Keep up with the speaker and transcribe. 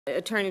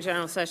Attorney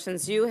General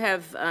Sessions, you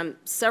have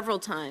several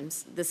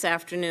times this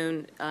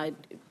afternoon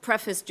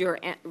prefaced your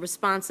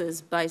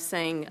responses by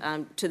saying,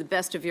 to the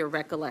best of your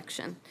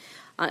recollection.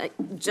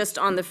 Just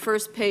on the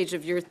first page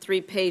of your 3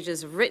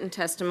 pages of written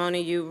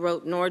testimony, you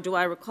wrote, "Nor do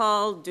I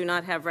recall, do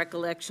not have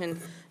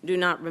recollection, do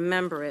not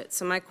remember it."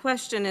 So my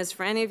question is,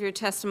 for any of your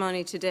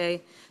testimony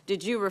today,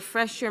 did you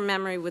refresh your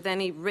memory with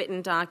any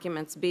written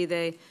documents, be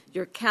they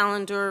your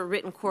calendar,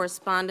 written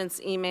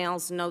correspondence,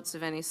 emails, notes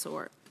of any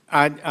sort?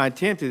 I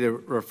attempted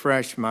to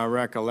refresh my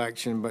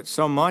recollection, but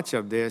so much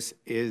of this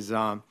is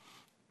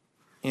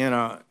in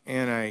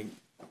a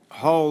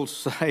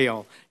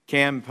wholesale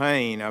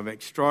campaign of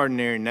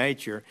extraordinary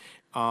nature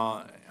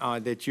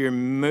that you're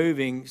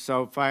moving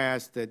so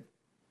fast that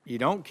you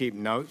don't keep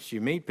notes.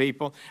 You meet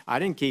people. I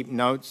didn't keep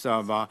notes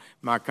of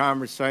my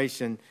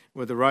conversation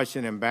with the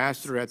Russian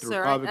ambassador at the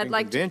Republican I'd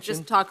like convention. to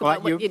just talk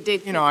about what you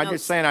did. You know, I'm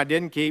just saying I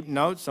didn't keep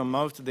notes on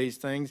most of these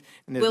things,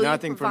 and there's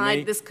nothing for me. Will you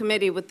provide this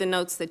committee with the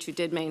notes that you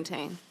did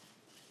maintain?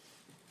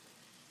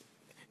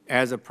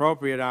 As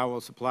appropriate, I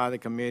will supply the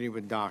committee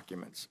with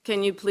documents.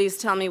 Can you please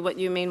tell me what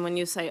you mean when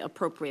you say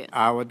appropriate?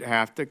 I would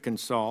have to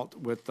consult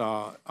with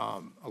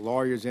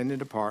lawyers in the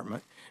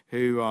department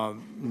who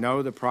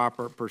know the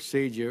proper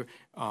procedure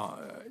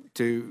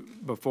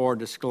before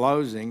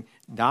disclosing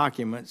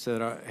documents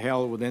that are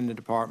held within the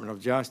Department of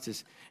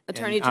Justice.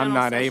 Attorney General I'm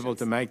not Sessions. able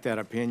to make that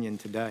opinion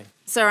today.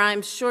 Sir,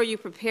 I'm sure you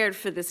prepared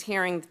for this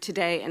hearing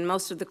today, and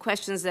most of the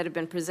questions that have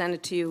been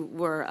presented to you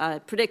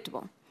were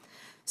predictable.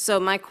 So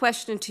my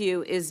question to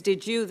you is,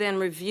 did you then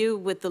review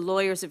with the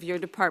lawyers of your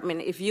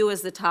department, if you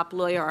as the top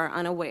lawyer are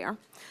unaware,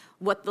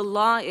 what the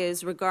law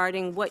is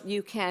regarding what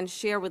you can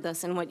share with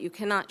us and what you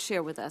cannot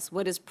share with us,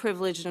 what is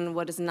privileged and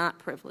what is not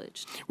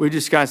privileged? We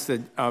discussed the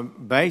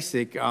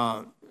basic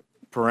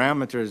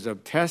parameters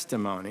of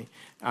testimony.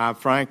 I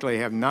frankly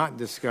have not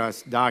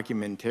discussed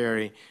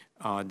documentary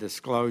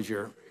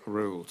disclosure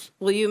rules.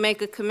 Will you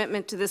make a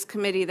commitment to this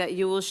committee that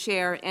you will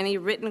share any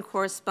written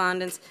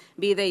correspondence,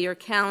 be they your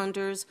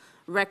calendars,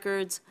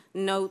 records,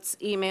 notes,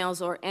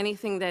 emails, or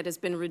anything that has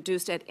been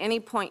reduced at any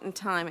point in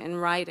time in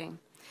writing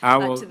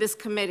to this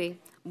committee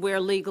where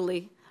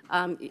legally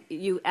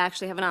you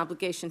actually have an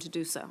obligation to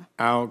do so?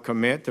 I'll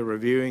commit to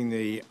reviewing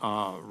the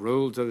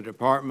rules of the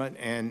department,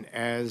 and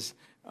as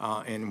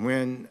and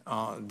when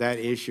that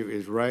issue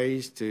is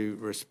raised, to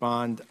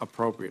respond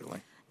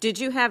appropriately. Did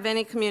you have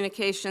any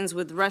communications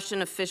with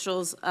Russian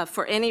officials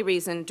for any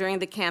reason during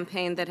the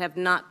campaign that have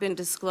not been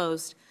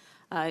disclosed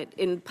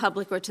in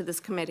public or to this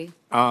committee?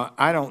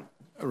 I don't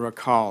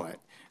recall it,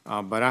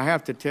 but I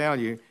have to tell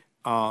you,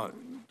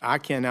 I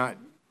cannot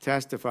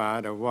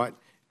testify to what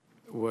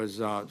was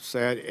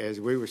said as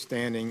we were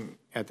standing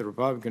at the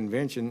Republican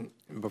convention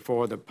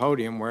before the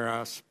podium where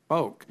I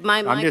spoke.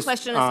 My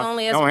question is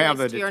only as it relates to your knowledge. I don't have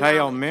the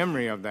detailed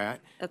memory of that.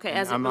 Okay,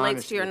 as it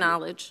relates to your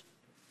knowledge.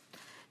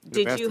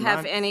 Did you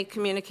have any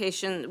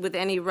communication with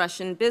any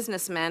Russian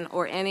businessmen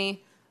or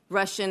any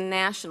Russian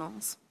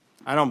nationals?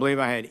 I don't believe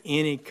I had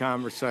any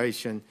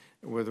conversation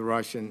with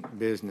Russian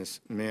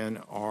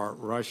businessmen or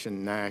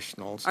Russian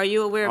nationals. Are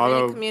you aware of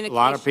any communications?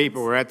 Although a lot of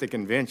people were at the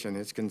convention,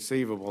 it's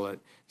conceivable that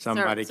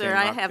somebody came up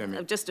to me. Sir, I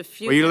have just a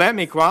few. Well, you let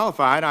me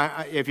qualify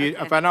it.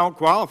 If I don't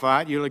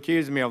qualify it, you'll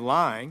accuse me of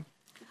lying.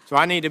 So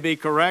I need to be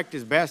correct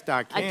as best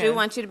I can. I do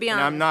want you to be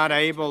honest. And I'm not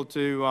able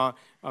to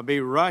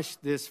be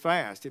rushed this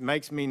fast. It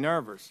makes me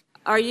nervous.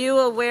 Are you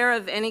aware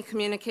of any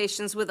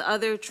communications with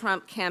other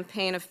Trump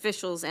campaign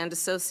officials and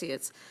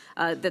associates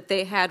that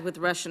they had with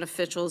Russian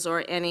officials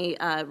or any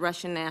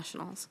Russian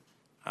nationals?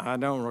 I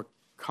don't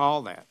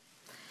recall that.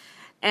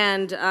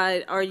 And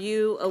are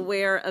you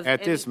aware of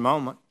at this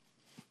moment?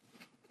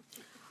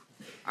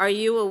 Are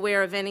you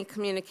aware of any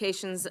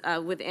communications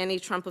with any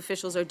Trump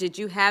officials, or did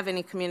you have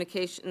any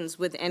communications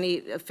with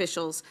any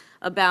officials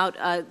about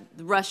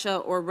Russia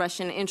or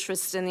Russian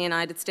interests in the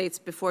United States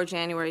before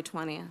January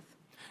 20th?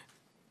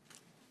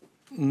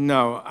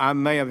 No, I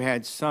may have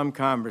had some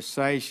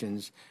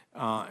conversations,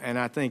 and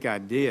I think I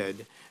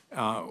did,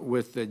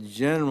 with the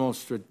general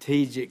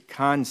strategic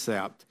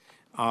concept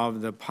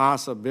of the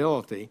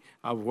possibility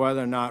of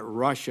whether or not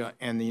Russia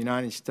and the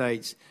United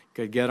States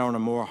could get on a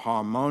more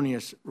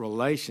harmonious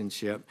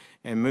relationship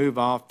and move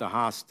off the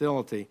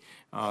hostility.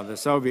 The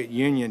Soviet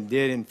Union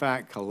did, in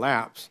fact,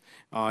 collapse.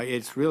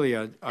 It's really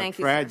a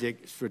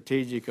tragic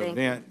strategic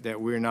event that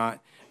we're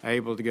not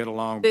able to get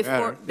along better than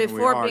we are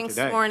Before being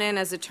today. sworn in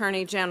as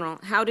Attorney General,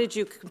 how did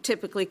you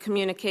typically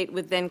communicate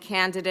with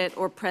then-candidate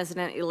or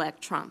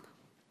President-elect Trump?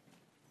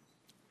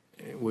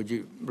 Would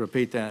you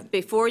repeat that?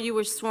 Before you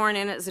were sworn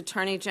in as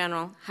Attorney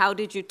General, how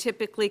did you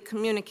typically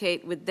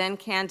communicate with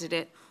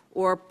then-candidate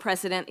or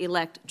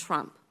President-elect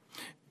Trump?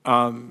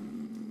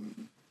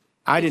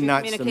 I did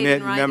not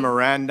submit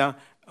memoranda.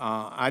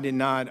 I did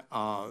not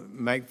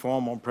make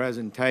formal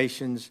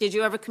presentations. Did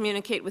you ever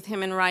communicate with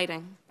him in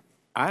writing?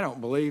 I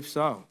don't believe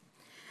so.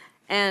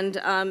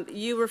 And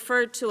you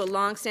referred to a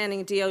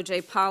longstanding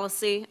DOJ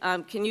policy.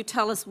 Can you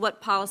tell us what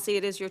policy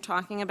it is you're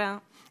talking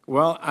about?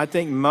 Well, I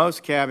think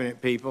most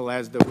cabinet people,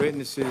 as the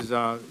witnesses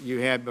you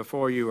had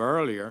before you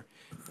earlier,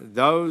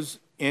 those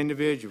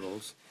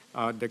individuals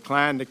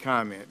declined to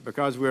comment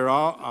because we're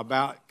all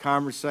about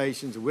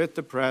conversations with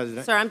the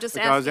president. Sir, I'm just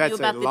because asking you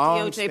that's a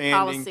about the DOJ policy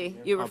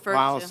long-standing, you referred to.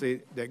 policy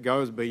that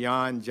goes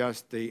beyond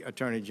just the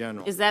Attorney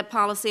General. Is that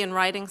policy in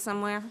writing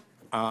somewhere?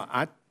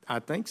 I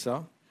think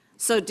so.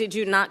 So did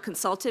you not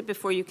consult it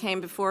before you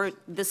came before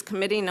this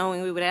committee,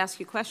 knowing we would ask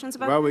you questions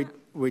about Well, that?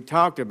 we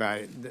talked about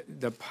it.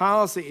 The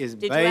policy is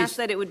Did you ask based,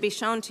 that it would be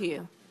shown to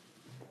you?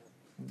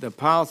 the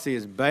policy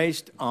is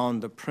based on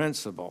the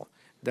principle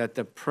that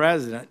the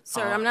president.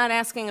 Sir, I'm not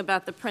asking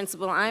about the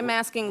principle. I'm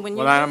asking when you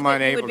Well, I'm knew that you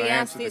unable would be to asked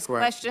answer the these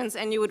question. questions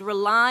and you would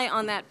rely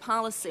on that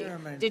policy.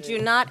 Did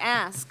you not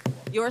ask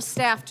your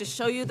staff to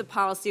show you the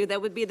policy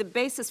that would be the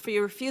basis for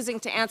you refusing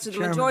to answer the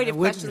majority of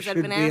questions that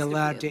have been Chairman, a asked witness should be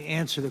allowed of to you?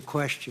 answer the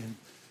question.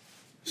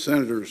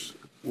 Senators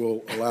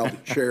will allow the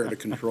chair to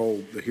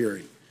control the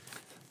hearing.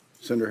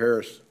 Senator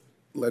Harris,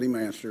 let him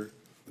answer.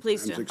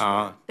 Please Time's do.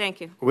 expired.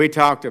 Thank you. We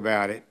talked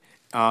about it,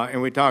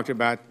 and we talked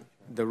about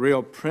the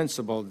real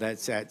principle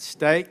that's at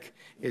stake.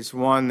 It's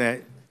one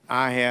that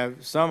I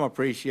have some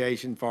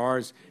appreciation for,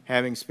 as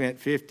having spent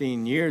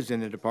 15 years in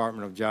the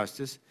Department of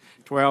Justice,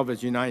 12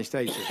 as United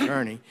States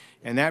Attorney,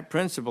 and that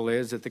principle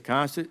is that the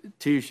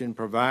Constitution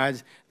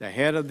provides the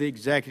head of the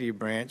executive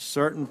branch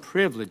certain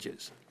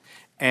privileges,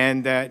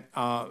 and that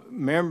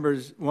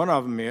members, one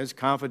of them is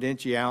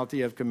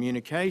confidentiality of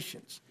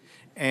communications.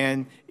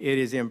 And it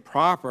is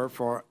improper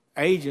for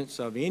agents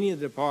of any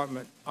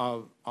department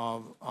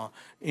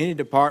any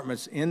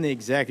departments in the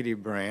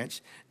executive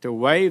branch to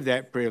waive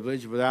that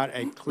privilege without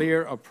a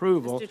clear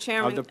approval Mr.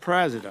 Chairman, of the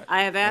president.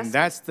 I have asked And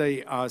that's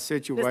the Mr.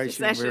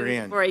 situation we're Sessions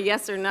in. for a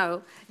yes or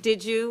no.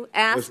 Did you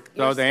ask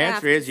your So the staff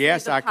answer to is see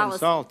yes, the I policy?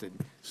 consulted.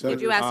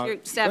 Did you ask your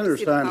staff to Senator's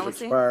see the time's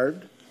policy?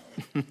 expired.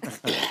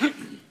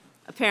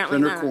 Apparently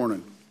Senator not.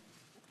 Cornyn.